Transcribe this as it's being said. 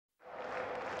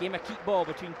Game of keep ball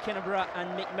between Kinneborough and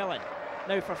McMillan.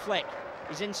 Now for Fleck.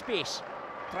 He's in space.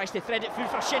 Tries to thread it through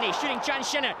for Shinnie. Shooting chance,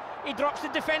 Shinnie. He drops the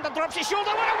defender, drops his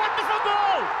shoulder. What a wonderful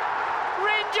goal!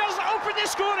 Rangers open the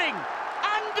scoring.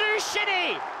 Andrew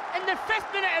Shinnie in the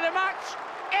 5th minute of the match.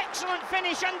 Excellent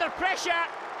finish under pressure.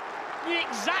 Knew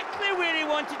exactly where he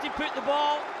wanted to put the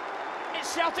ball. It's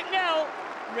Celtic 0,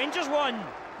 Rangers 1.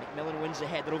 McMillan wins the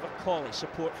header over Colley.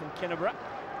 Support from Kinneborough.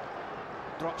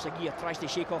 Drops a gear, tries to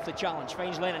shake off the challenge.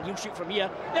 Finds Lennon, he'll shoot from here.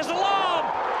 There's the lob!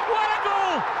 What a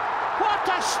goal! What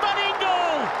a stunning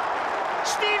goal!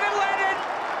 Stephen Lennon,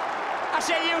 I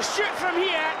said he'll shoot from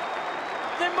here.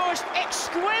 The most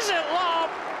exquisite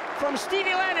lob from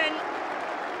Stevie Lennon.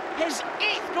 His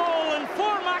 8th goal in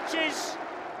 4 matches.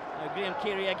 Now Graham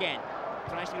Carey again.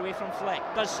 Tries to get away from Fleck.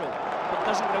 Does so, but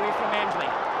doesn't get away from Emsley.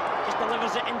 Just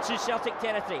delivers it into Celtic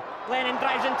territory. Lennon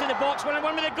drives into the box,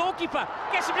 1-on-1 with the goalkeeper.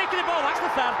 Gets the break of the ball, that's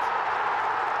the 3rd.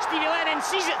 Stevie Lennon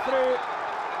sees it through.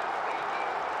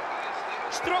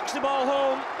 Strokes the ball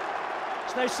home.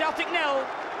 It's now Celtic 0,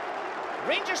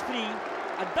 Rangers 3,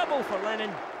 a double for Lennon.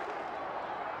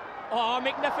 Oh,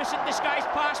 magnificent disguised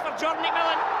pass for Jordan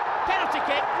McMillan. Penalty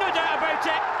kick, no doubt about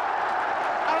it.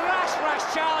 A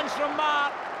rash challenge from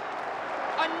Marr.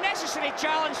 Unnecessary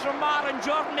challenge from Marr and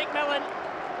Jordan McMillan.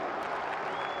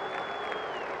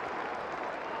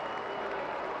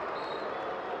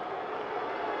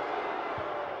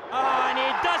 Oh, and he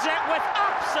does it with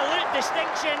absolute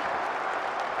distinction.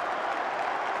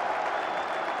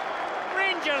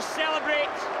 Rangers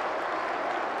celebrate.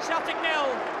 Celtic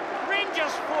 0,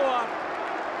 Rangers 4.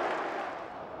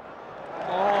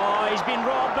 Oh, he's been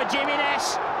robbed by Jamie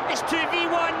Ness. It's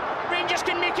 2v1. Rangers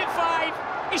can make it 5.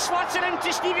 He slots it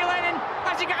into Stevie Lennon.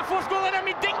 Has he got a 4th goal in him?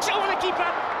 He dinks it over the keeper.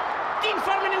 Dean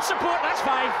Furman in support. That's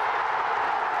 5.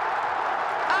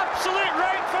 Absolute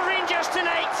rout for Rangers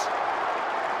tonight.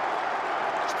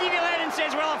 Stevie Lennon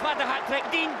says, well, I've had the hat-trick.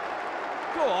 Dean,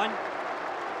 go on.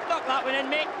 Knock that one in,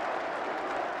 mate.